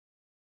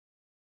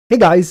Hey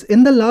guys,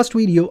 in the last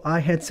video I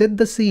had set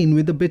the scene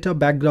with a bit of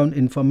background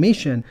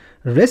information.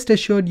 Rest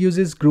assured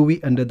uses Groovy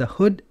under the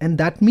hood, and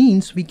that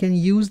means we can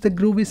use the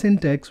Groovy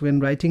syntax when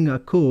writing our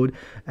code,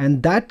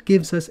 and that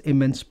gives us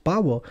immense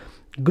power.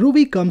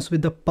 Groovy comes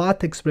with a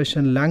path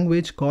expression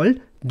language called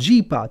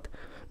JPath.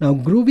 Now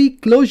Groovy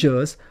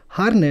closures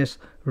harness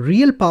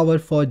real power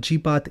for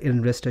JPath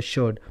in Rest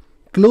Assured.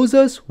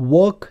 Closures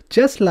work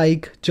just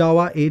like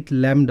Java 8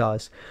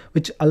 lambdas,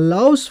 which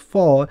allows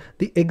for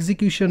the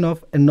execution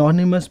of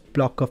anonymous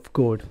block of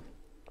code.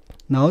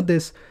 Now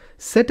this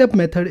setup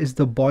method is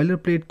the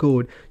boilerplate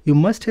code you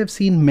must have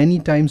seen many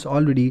times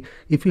already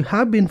if you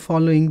have been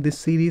following this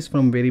series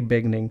from very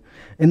beginning.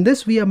 In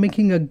this we are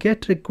making a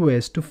GET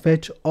request to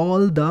fetch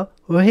all the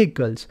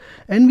vehicles,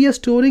 and we are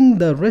storing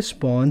the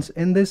response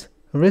in this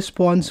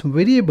response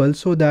variable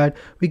so that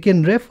we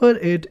can refer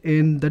it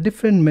in the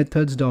different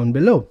methods down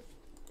below.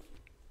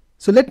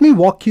 So let me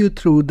walk you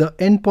through the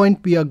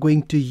endpoint we are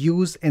going to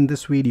use in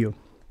this video.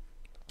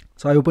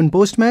 So I open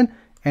Postman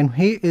and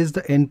here is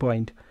the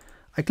endpoint.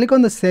 I click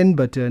on the send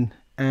button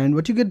and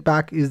what you get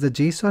back is the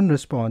JSON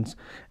response,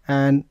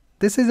 and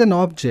this is an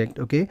object,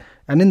 okay,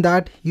 and in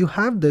that you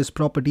have this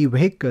property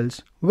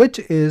vehicles, which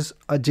is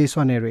a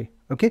JSON array.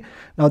 Okay,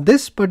 now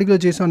this particular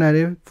JSON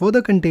array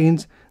further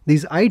contains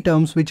these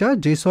items which are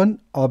JSON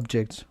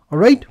objects. All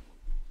right.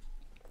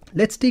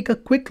 Let's take a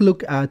quick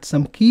look at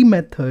some key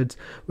methods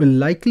we'll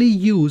likely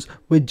use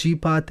with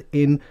JPath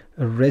in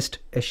Rest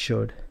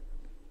Assured.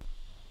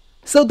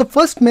 So the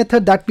first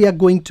method that we are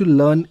going to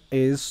learn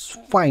is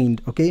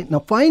find. Okay, now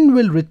find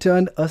will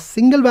return a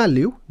single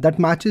value that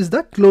matches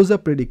the closer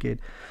predicate.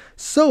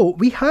 So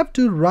we have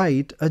to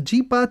write a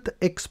JPath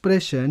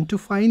expression to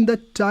find the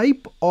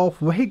type of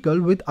vehicle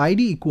with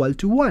ID equal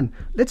to 1.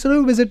 Let's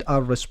revisit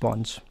our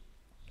response.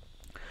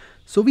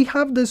 So we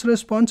have this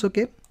response,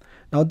 okay.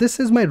 Now this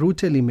is my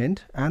root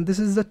element and this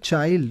is the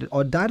child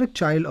or direct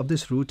child of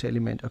this root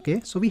element. Okay,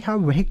 so we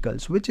have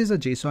vehicles, which is a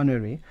JSON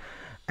array,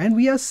 and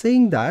we are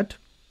saying that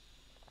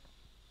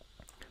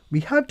we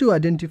have to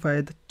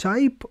identify the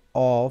type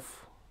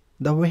of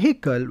the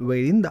vehicle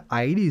wherein the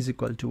ID is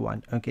equal to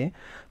 1. Okay,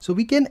 so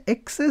we can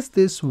access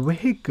this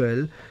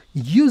vehicle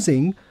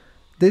using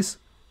this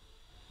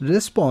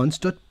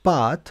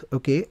response.path.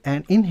 Okay,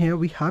 and in here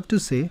we have to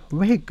say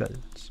vehicles.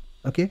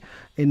 Okay,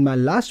 in my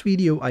last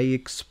video I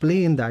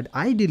explained that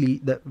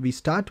ideally that we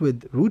start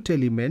with root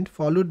element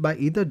followed by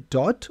either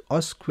dot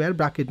or square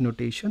bracket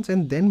notations,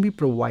 and then we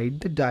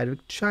provide the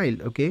direct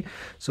child. Okay,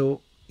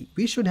 so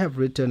we should have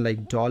written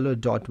like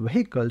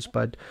 $.vehicles,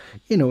 but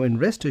you know, in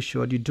Rest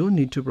Assured you don't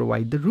need to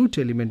provide the root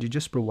element, you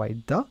just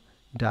provide the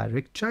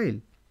direct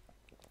child.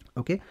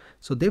 Okay,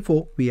 so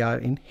therefore we are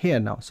in here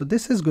now. So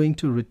this is going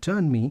to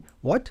return me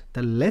what?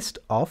 The list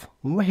of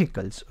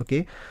vehicles.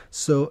 Okay,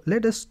 so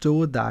let us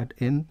store that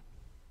in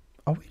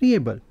a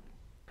variable.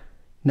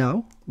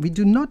 Now we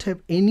do not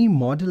have any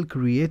model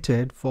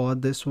created for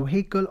this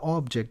vehicle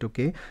object.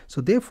 Okay,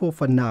 so therefore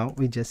for now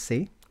we just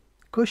say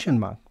question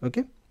mark.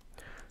 Okay,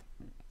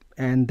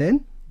 and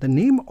then the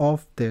name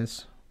of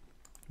this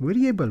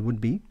variable would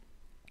be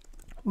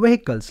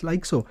vehicles,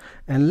 like so,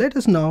 and let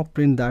us now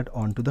print that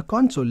onto the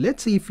console.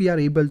 Let's see if we are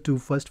able to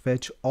first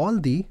fetch all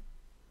the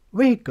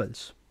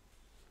vehicles.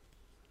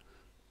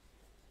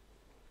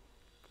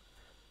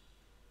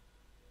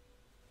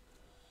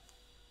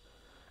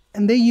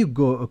 And there you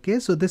go. Okay,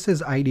 so this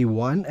is ID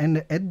 1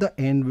 and at the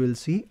end we'll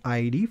see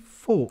ID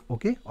 4.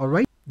 Okay, all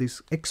right.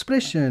 This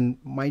expression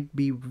might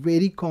be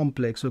very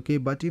complex, okay,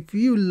 but if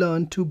you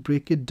learn to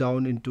break it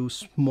down into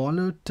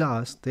smaller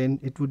tasks, then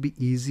it would be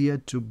easier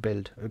to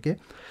build. Okay,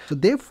 so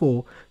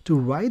therefore to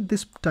write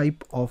this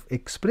type of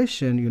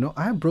expression, you know,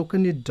 I have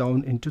broken it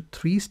down into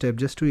 3 steps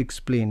just to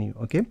explain you.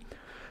 Okay,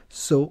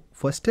 so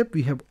first step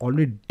we have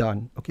already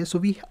done. Okay, so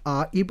we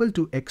are able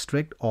to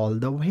extract all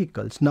the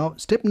vehicles. Now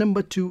step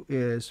number 2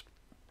 is,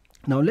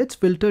 now let's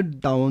filter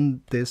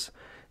down this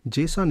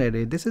JSON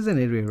array. This is an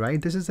array,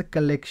 right? This is a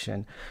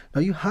collection.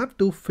 Now you have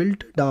to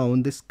filter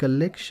down this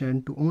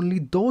collection to only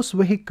those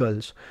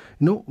vehicles,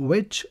 you know,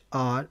 which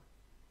are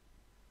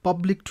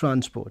public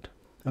transport.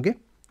 Okay,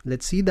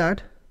 let's see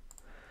that.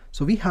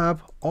 So we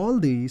have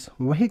all these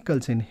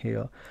vehicles in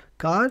here.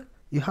 Car,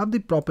 you have the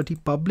property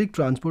public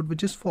transport,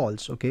 which is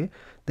false. Okay,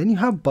 then you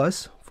have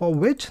bus, for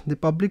which the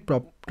public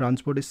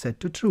transport is set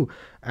to true,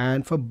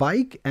 and for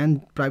bike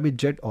and private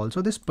jet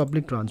also this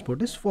public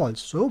transport is false.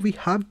 So we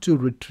have to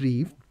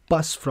retrieve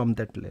bus from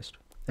that list.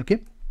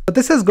 Okay, but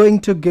this is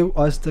going to give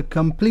us the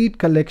complete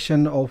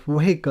collection of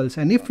vehicles,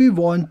 and if we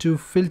want to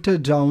filter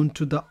down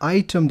to the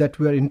item that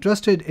we are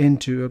interested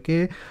into,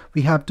 okay,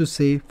 we have to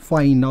say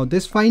find. Now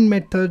this find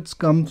methods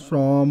comes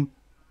from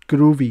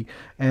Groovy,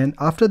 and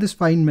after this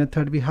find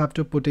method we have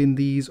to put in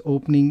these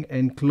opening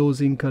and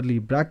closing curly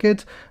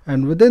brackets,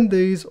 and within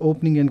these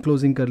opening and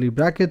closing curly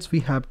brackets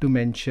we have to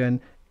mention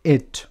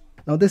it.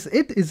 Now this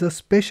it is a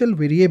special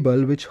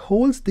variable which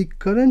holds the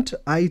current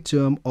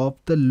item of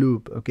the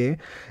loop. Okay,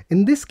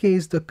 in this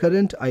case the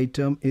current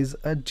item is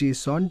a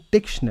JSON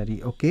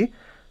dictionary. Okay,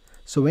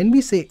 So when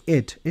we say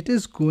it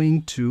is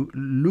going to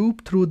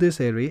loop through this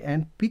array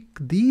and pick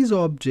these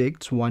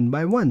objects one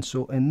by one.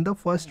 So in the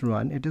first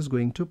run, it is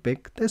going to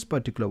pick this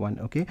particular one,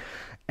 okay?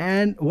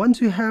 And once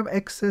you have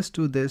access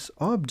to this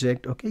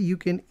object, okay, you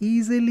can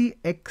easily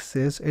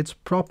access its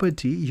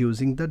property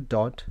using the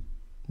dot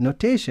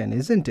notation,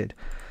 isn't it?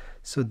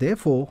 So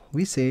therefore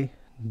we say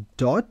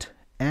dot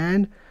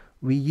and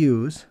we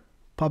use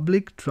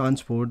public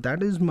transport,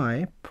 that is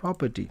my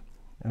property,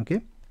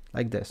 okay,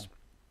 like this.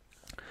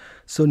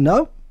 So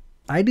now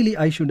ideally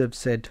I should have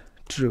said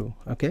true,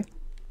 okay?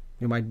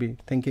 You might be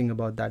thinking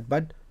about that,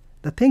 but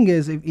the thing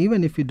is,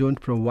 even if you don't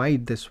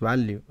provide this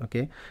value,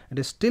 okay, it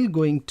is still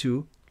going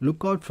to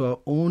look out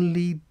for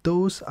only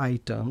those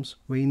items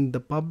when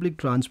the public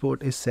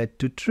transport is set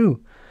to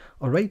true.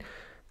 All right,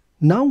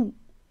 now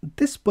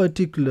this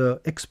particular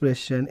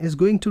expression is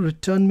going to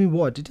return me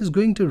what? It is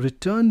going to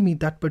return me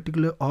that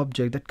particular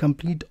object, that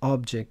complete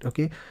object,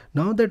 okay?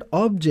 Now that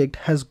object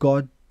has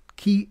got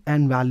key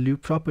and value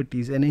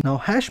properties, and now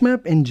hash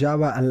map in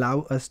Java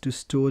allow us to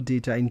store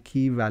data in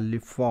key value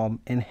form,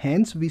 and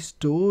hence we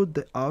store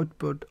the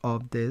output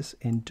of this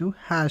into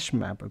hash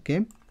map,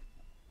 okay?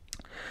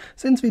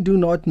 Since we do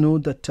not know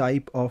the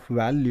type of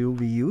value,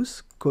 we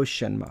use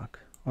question mark.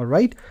 All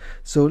right,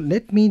 so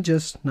let me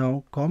just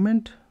now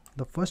comment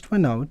the first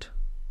one out,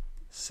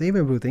 save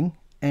everything,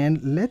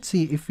 and let's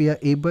see if we are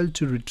able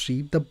to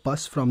retrieve the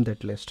bus from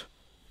that list.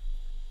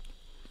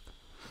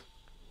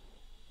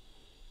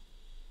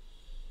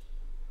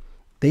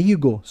 There you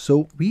go.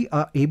 So we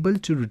are able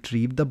to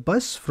retrieve the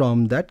bus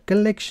from that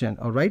collection.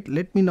 All right,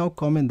 let me now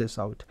comment this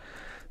out.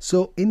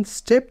 So in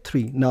step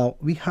 3, now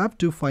we have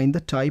to find the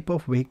type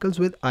of vehicles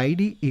with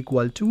ID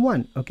equal to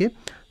 1. Okay,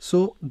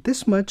 so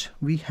this much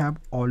we have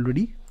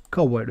already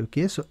covered.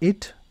 Okay, so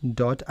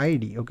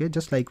it.id, okay,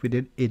 just like we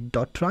did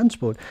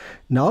it.transport.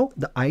 Now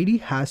the ID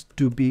has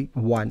to be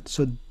 1.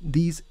 So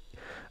these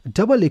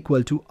double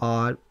equal to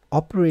are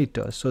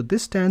operator, so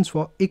this stands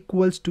for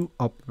equals to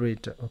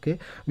operator. Okay,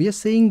 we are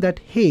saying that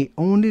hey,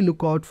 only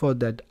look out for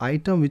that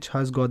item which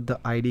has got the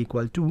ID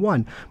equal to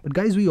 1, but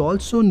guys, we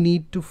also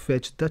need to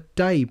fetch the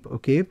type.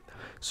 Okay,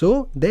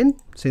 so then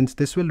since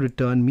this will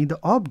return me the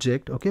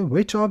object, okay,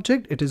 which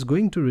object? It is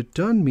going to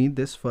return me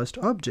this first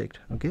object,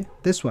 okay,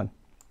 this one.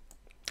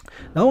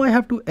 Now I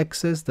have to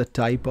access the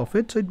type of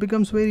it, so it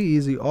becomes very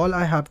easy. All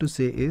I have to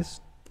say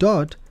is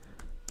dot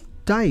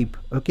type,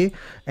 okay,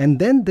 and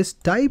then this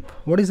type,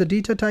 what is the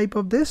data type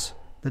of this?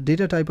 The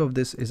data type of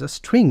this is a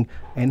string,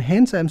 and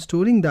hence I'm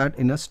storing that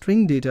in a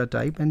string data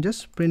type and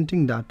just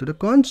printing that to the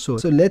console.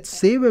 So let's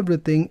save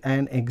everything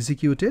and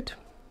execute it.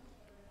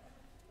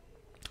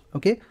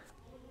 Okay,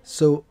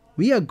 so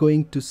we are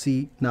going to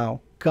see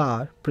now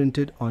car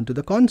printed onto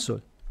the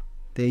console.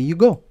 There you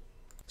go.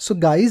 So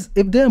guys,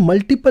 if there are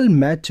multiple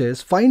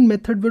matches, find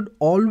method would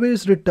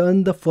always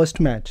return the first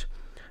match.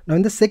 Now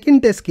in the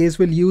second test case,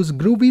 we'll use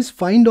Groovy's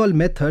findAll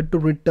method to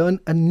return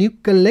a new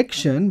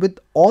collection with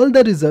all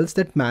the results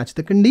that match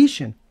the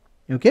condition.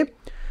 Okay,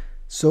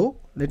 so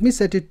let me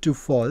set it to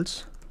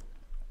false.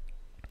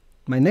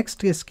 My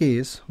next test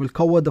case will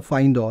cover the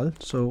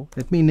findAll, so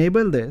let me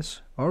enable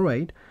this. All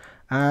right,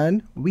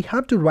 and we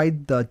have to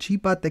write the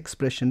GPath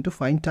expression to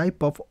find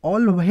type of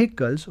all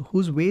vehicles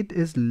whose weight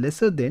is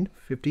lesser than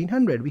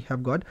 1500. We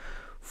have got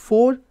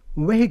 4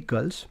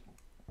 vehicles.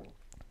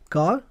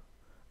 Car,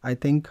 I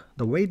think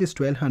the weight is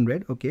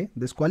 1200. Okay,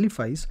 this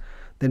qualifies.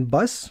 Then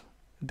bus,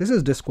 this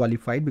is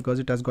disqualified because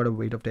it has got a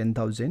weight of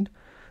 10,000.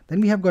 Then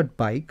we have got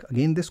bike,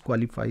 again this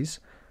qualifies,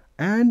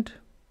 and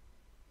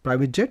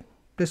private jet,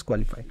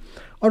 disqualified.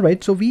 All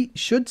right, so we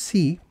should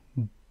see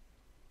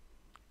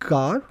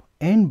car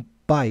and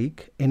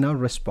bike in our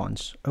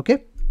response.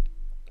 Okay,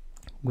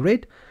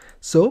 great.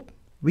 So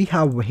we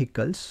have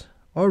vehicles.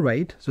 All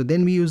right, so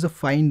then we use the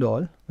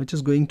findAll, which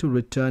is going to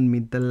return me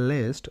the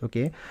list.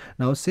 Okay,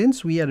 now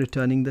since we are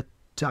returning the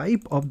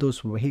type of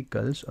those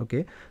vehicles,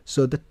 okay,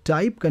 so the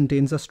type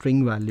contains a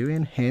string value,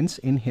 and hence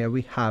in here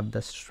we have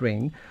the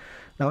string.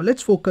 Now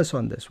let's focus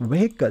on this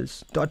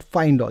vehicles dot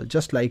findAll,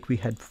 just like we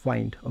had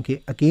find.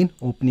 Okay, again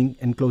opening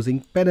and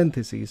closing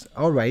parentheses.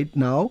 All right,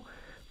 now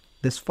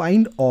this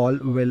findAll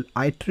will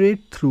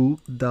iterate through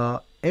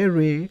the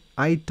array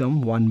item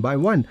one by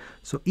one,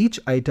 so each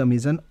item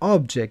is an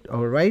object.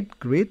 All right,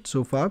 great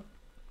so far.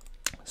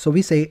 So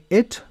we say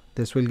it,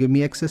 this will give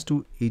me access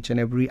to each and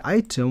every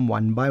item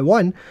one by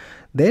one.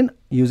 Then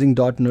using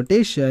dot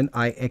notation,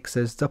 I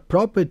access the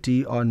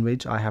property on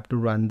which I have to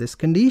run this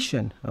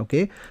condition.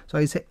 Okay, so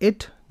I say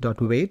it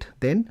dot weight,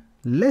 then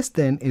less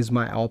than is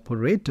my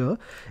operator,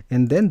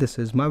 and then this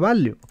is my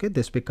value. Okay,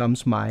 this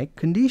becomes my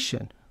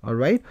condition. All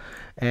right,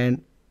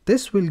 and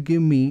this will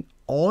give me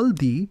all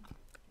the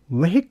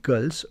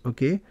vehicles,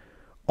 okay,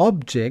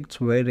 objects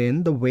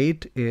wherein the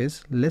weight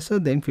is lesser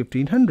than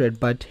 1500.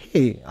 But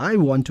hey, I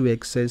want to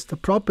access the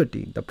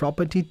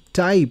property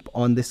type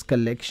on this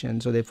collection,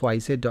 so therefore I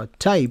say dot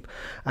type,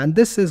 and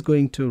this is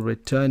going to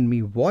return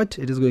me what?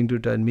 It is going to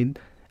return me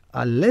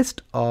a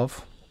list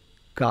of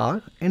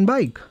car and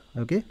bike.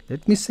 Okay,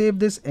 let me save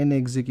this and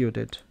execute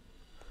it.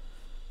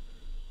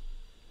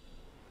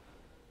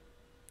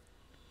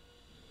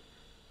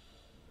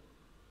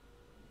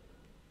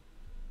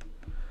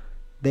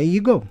 There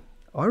you go.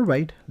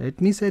 Alright, let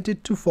me set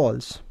it to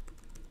false.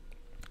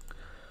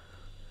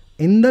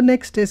 In the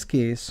next test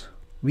case,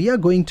 we are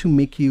going to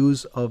make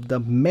use of the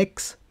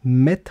max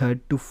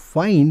method to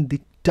find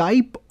the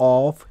type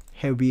of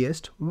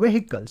heaviest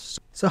vehicles.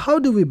 So how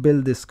do we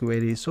build this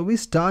query? So we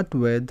start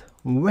with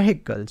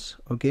vehicles,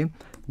 okay?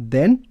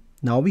 Then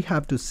now we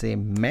have to say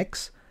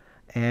max,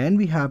 and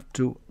we have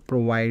to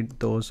provide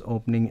those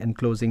opening and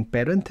closing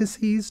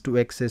parentheses. To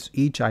access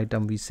each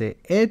item we say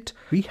it.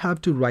 We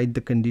have to write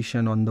the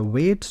condition on the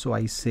weight, so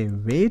I say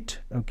weight,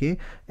 okay?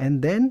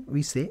 And then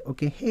we say,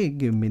 okay, hey,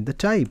 give me the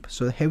type.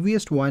 So the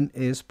heaviest one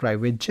is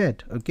private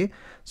jet, okay?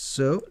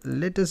 So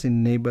let us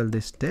enable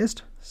this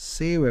test,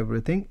 save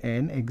everything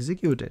and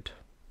execute it.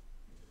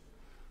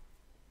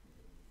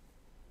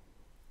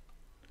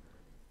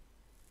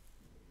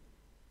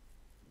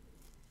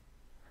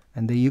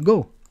 And there you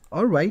go.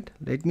 Alright,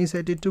 let me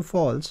set it to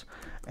false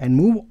and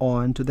move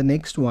on to the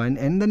next one.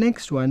 And the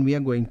next one we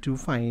are going to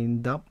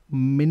find the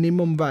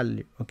minimum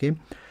value, okay?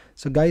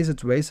 So guys,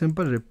 it's very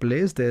simple.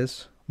 Replace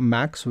this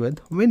max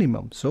with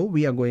minimum. So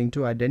we are going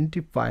to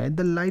identify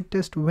the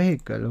lightest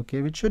vehicle,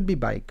 okay, which should be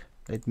bike.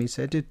 Let me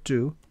set it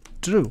to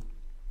true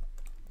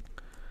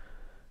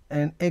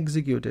and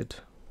execute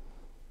it.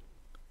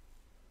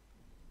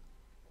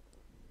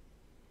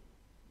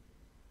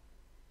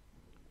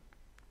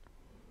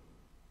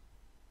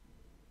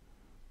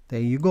 There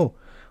you go.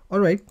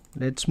 Alright,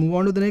 let's move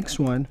on to the next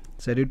one.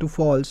 Set it to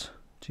false,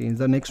 change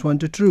the next one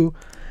to true,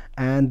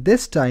 and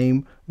this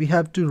time we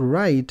have to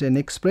write an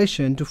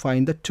expression to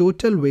find the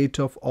total weight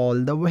of all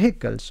the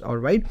vehicles.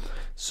 Alright,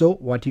 so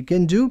what you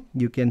can do,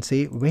 you can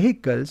say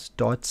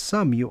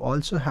vehicles.sum. You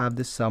also have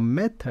the sum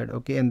method,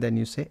 okay, and then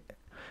you say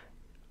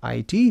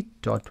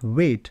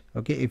it.weight.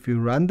 Okay, if you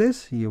run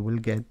this, you will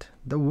get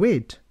the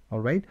weight.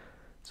 Alright,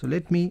 so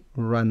let me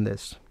run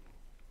this.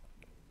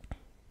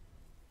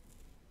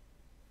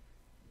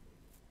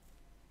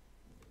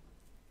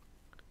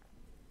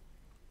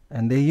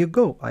 And there you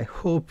go. I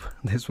hope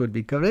this would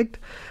be correct.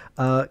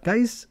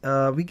 Guys,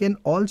 we can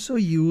also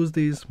use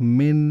these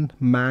min,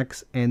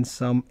 max and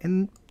sum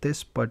in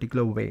this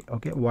particular way.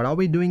 Okay, what are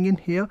we doing in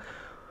here?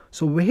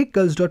 So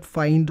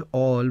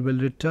vehicles.findAll will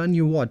return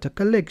you what? A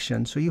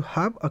collection. So you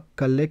have a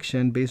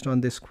collection based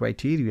on this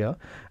criteria,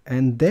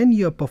 and then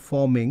you're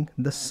performing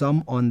the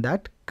sum on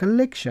that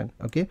collection.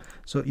 Okay,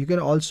 so you can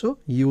also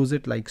use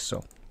it like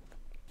so.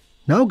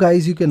 Now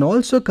guys, you can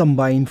also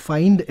combine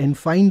find and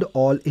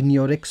findAll in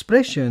your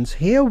expressions.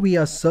 Here we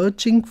are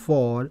searching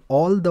for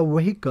all the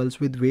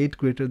vehicles with weight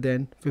greater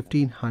than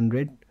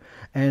 1500,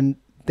 and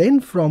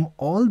then from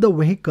all the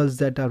vehicles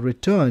that are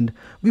returned,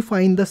 we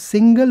find the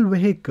single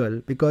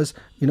vehicle, because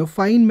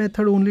find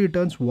method only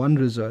returns one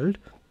result.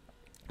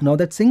 Now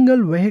that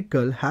single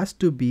vehicle has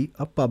to be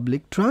a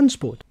public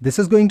transport. This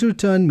is going to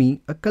return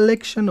me a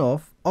collection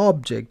of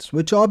objects.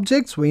 Which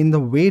objects? When the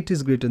weight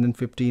is greater than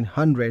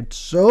 1500.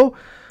 So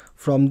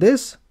from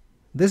this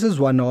is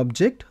one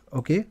object,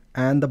 okay,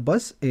 and the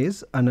bus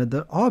is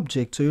another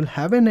object. So you'll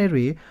have an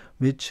array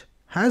which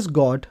has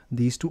got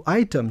these two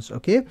items,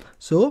 okay?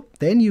 So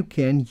then you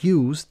can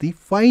use the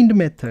find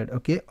method,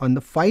 okay? On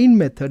the find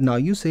method, now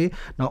you say,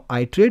 now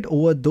iterate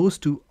over those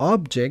two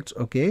objects,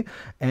 okay,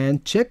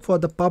 and check for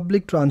the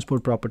public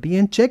transport property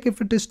and check if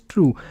it is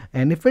true.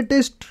 And if it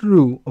is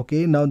true,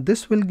 okay, now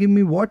this will give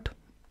me what?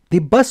 The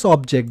bus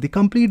object, the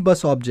complete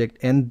bus object.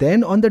 And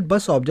then on that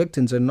bus object,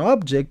 since an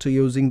object, so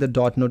using the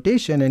dot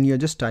notation, and you're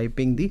just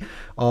typing the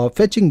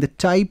fetching the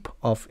type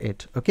of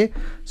it. Okay,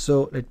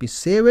 so let me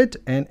save it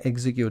and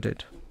execute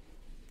it.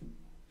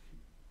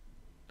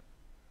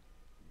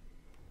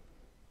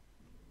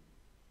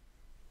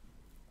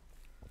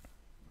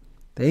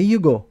 There you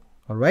go.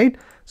 All right,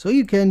 so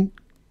you can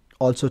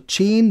also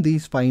chain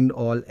these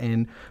findAll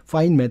and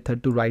find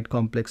method to write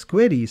complex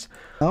queries.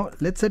 Now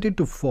let's set it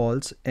to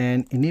false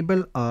and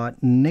enable our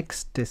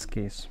next test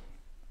case.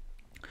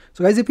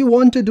 So guys, if you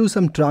want to do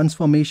some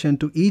transformation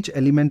to each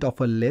element of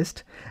a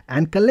list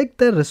and collect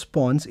the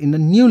response in a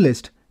new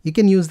list, you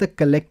can use the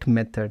collect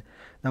method.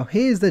 Now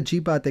here is the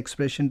GPath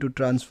expression to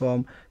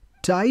transform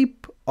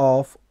type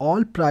of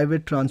all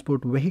private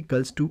transport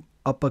vehicles to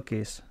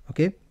uppercase.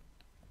 Okay,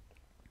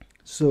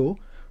 so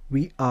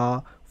we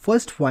are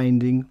first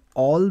finding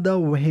all the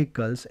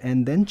vehicles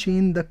and then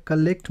chain the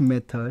collect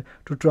method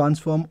to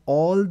transform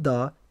all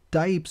the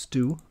types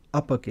to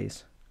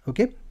uppercase.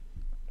 Okay,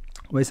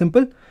 very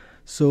simple.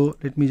 So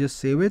let me just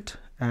save it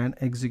and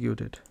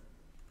execute it.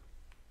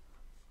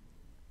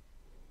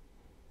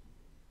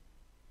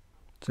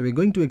 So we're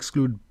going to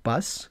exclude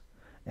bus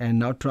and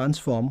now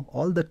transform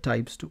all the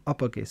types to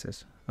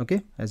uppercases.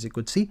 Okay, as you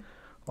could see.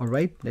 All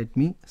right, let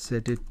me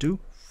set it to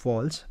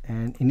false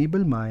and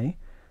enable my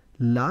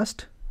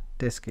last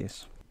test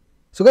case.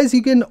 So guys,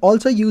 you can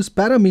also use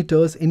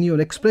parameters in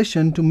your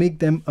expression to make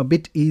them a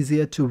bit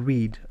easier to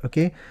read.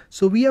 Okay,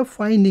 so we are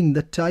finding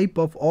the type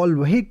of all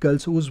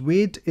vehicles whose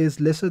weight is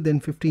lesser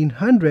than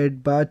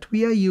 1500, but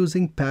we are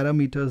using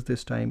parameters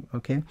this time.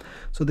 Okay,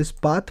 so this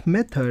path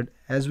method,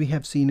 as we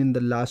have seen in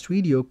the last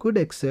video, could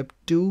accept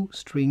two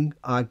string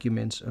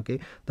arguments.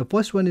 Okay, the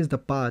first one is the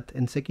path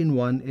and second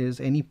one is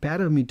any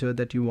parameter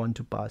that you want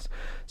to pass.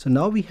 So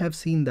now we have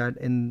seen that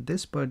in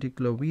this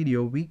particular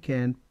video we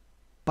can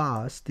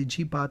pass the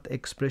GPath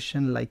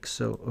expression like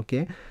so.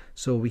 Okay,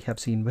 so we have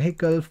seen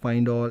vehicle,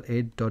 findAll,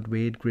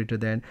 it.weight greater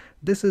than.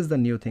 This is the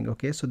new thing.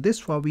 Okay, so this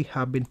far we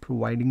have been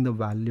providing the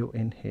value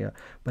in here,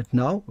 but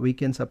now we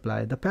can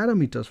supply the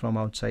parameters from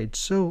outside.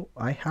 So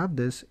I have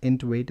this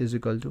int weight is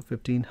equal to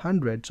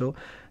 1500. So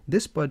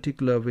this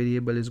particular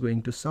variable is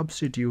going to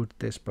substitute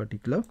this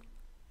particular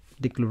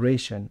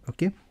declaration.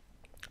 Okay,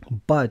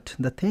 but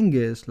the thing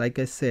is, like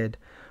I said,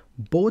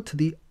 both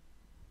the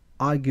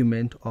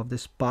argument of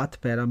this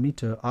path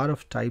parameter are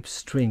of type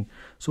string.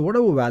 So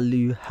whatever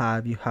value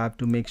you have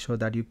to make sure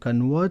that you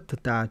convert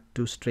that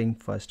to string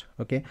first.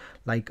 Okay,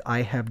 like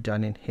I have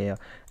done in here,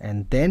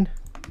 and then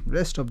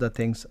rest of the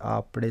things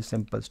are pretty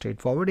simple,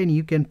 straightforward, and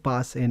you can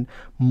pass in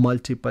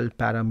multiple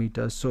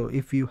parameters. So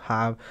if you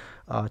have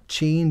a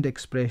chained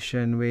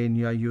expression when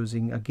you are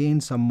using again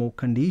some more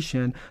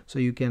condition, so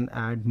you can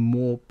add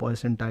more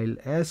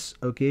 %s.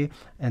 Okay,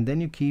 and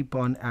then you keep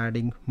on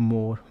adding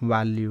more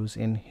values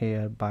in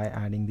here by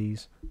adding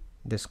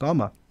this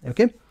comma.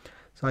 Okay,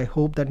 so I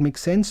hope that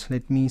makes sense.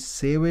 Let me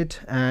save it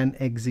and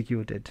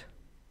execute it.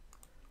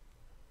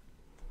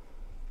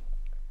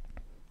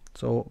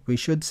 So we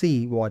should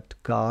see what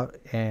car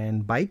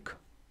and bike.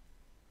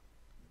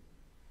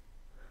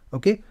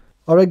 Okay,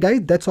 all right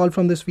guys, that's all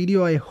from this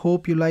video. I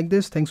hope you like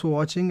this. Thanks for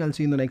watching. I'll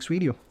see you in the next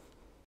video.